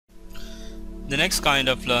The next kind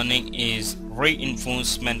of learning is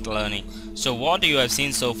reinforcement learning. So what you have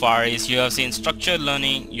seen so far is you have seen structured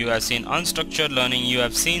learning, you have seen unstructured learning, you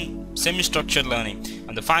have seen semi-structured learning,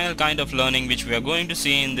 and the final kind of learning which we are going to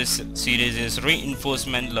see in this series is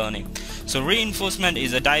reinforcement learning. So reinforcement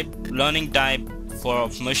is a learning type for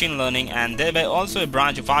machine learning and thereby also a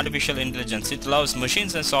branch of artificial intelligence. It allows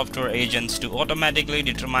machines and software agents to automatically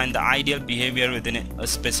determine the ideal behavior within a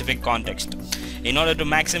specific context. In order to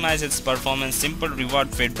maximize its performance, simple reward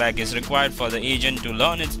feedback is required for the agent to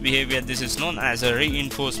learn its behavior. This is known as a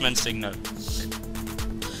reinforcement signal.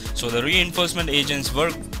 So the reinforcement agents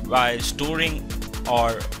work by storing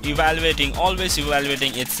or always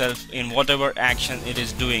evaluating itself in whatever action it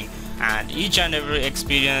is doing, and each and every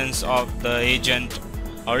experience of the agent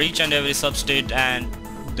or each and every substate and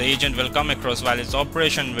the agent will come across while its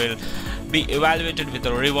operation will be evaluated with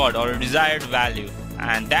a reward or a desired value,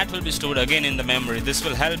 and that will be stored again in the memory. This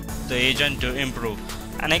will help the agent to improve.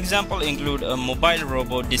 An example include a mobile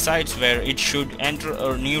robot decides where it should enter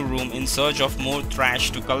a new room in search of more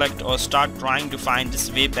trash to collect or start trying to find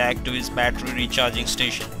its way back to its battery recharging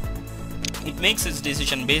station. It makes its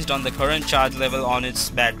decision based on the current charge level on its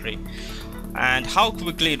battery and how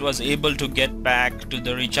quickly it was able to get back to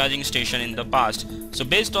the recharging station in the past. So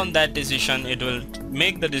based on that decision, it will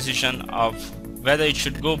make the decision of whether it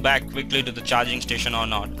should go back quickly to the charging station or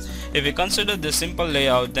not. If we consider this simple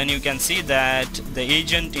layout, then you can see that the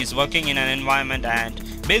agent is working in an environment, and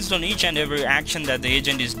based on each and every action that the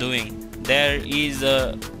agent is doing, there is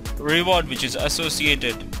a reward which is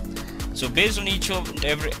associated. So based on each and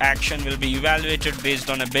every action will be evaluated based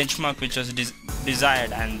on a benchmark which was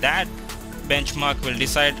desired, and that benchmark will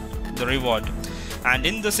decide the reward. And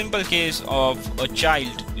in the simple case of a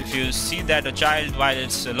child, if you see that a child while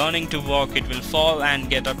it's learning to walk, it will fall and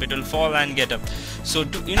get up, it will fall and get up. So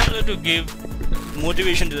in order to give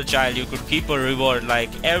motivation to the child, you could keep a reward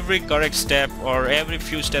like every correct step or every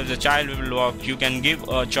few steps the child will walk, you can give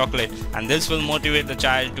a chocolate, and this will motivate the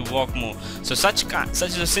child to walk more. So such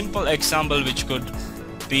is a simple example which could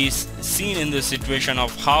be seen in this situation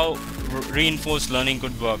of how reinforced learning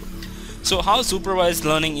could work. So how supervised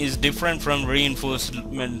learning is different from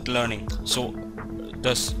reinforcement learning. So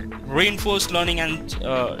the reinforced learning and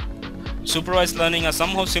supervised learning are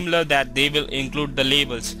somehow similar, that they will include the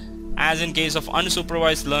labels. As in case of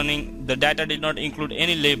unsupervised learning, the data did not include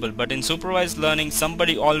any label, but in supervised learning,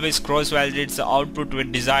 somebody always cross-validates the output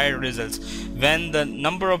with desired results. When the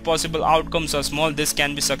number of possible outcomes are small, this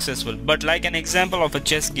can be successful. But like an example of a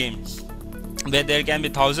chess game, where there can be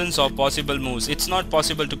thousands of possible moves, it's not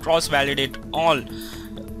possible to cross-validate all.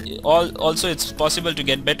 Also, it's possible to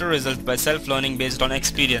get better results by self-learning based on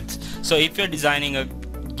experience. So if you're designing a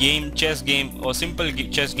chess game or simple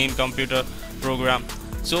chess game computer program,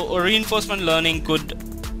 so a reinforcement learning could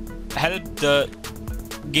help the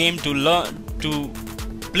game to learn to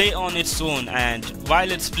play on its own, and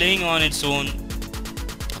while it's playing on its own,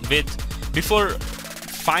 before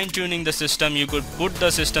fine-tuning the system, you could put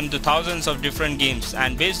the system to thousands of different games,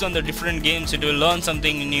 and based on the different games it will learn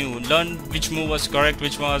something new, learn which move was correct,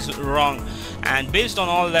 which was wrong, and based on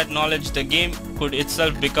all that knowledge the game could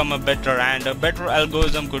itself become a better, and a better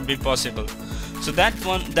algorithm could be possible. So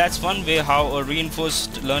that's one way how a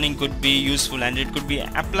reinforced learning could be useful, and it could be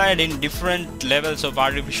applied in different levels of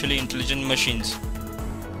artificially intelligent machines.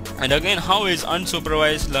 And again, how is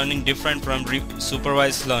unsupervised learning different from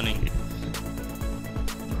supervised learning?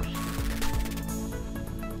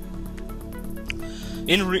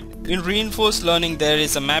 In reinforced learning, there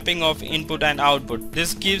is a mapping of input and output.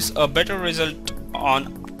 This gives a better result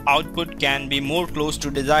on output, can be more close to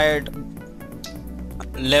desired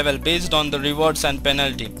level based on the rewards and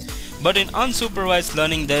penalty. But in unsupervised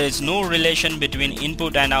learning, there is no relation between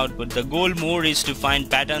input and output. The goal more is to find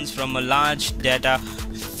patterns from a large data,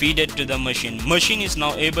 feed it to the machine. Machine is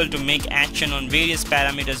now able to make action on various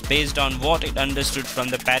parameters based on what it understood from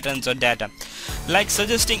the patterns or data, like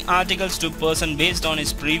suggesting articles to a person based on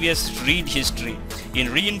his previous read history.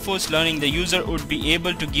 In reinforced learning, the user would be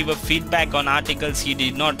able to give a feedback on articles he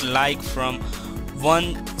did not like from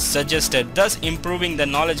one suggested, thus improving the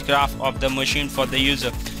knowledge graph of the machine for the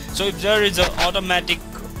user. So if there is an automatic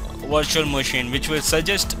virtual machine which will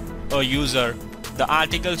suggest a user the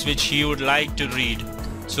articles which he would like to read,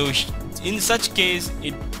 so in such case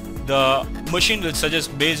the machine will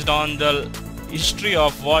suggest based on the history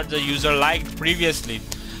of what the user liked previously.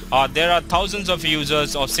 There are thousands of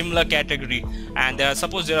users of similar category, and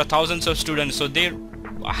suppose there are thousands of students, so they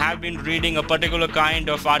have been reading a particular kind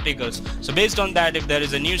of articles. So based on that, if there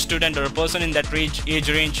is a new student or a person in that age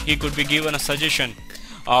range, he could be given a suggestion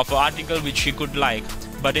of an article which he could like.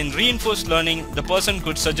 but in reinforced learning the person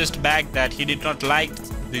could suggest back that he did not like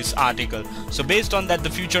this article. So based on that the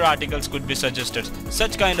future articles could be suggested.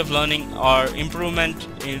 Such kind of learning or improvement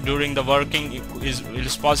during the working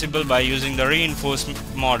is possible by using the reinforced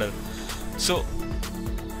model. So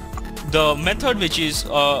the method which is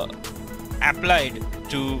applied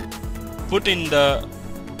to put in the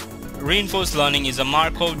reinforced learning is a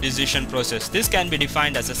Markov decision process. This can be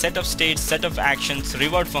defined as a set of states, set of actions,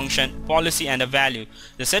 reward function, policy and a value.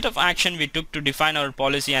 The set of action we took to define our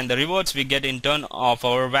policy and the rewards we get in turn of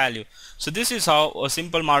our value. So this is how a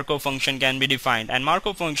simple Markov function can be defined, and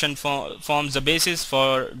Markov function forms the basis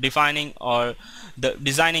for defining or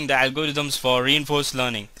designing the algorithms for reinforced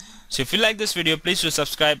learning. So if you like this video, please do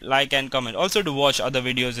subscribe, like and comment. Also do watch other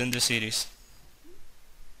videos in this series.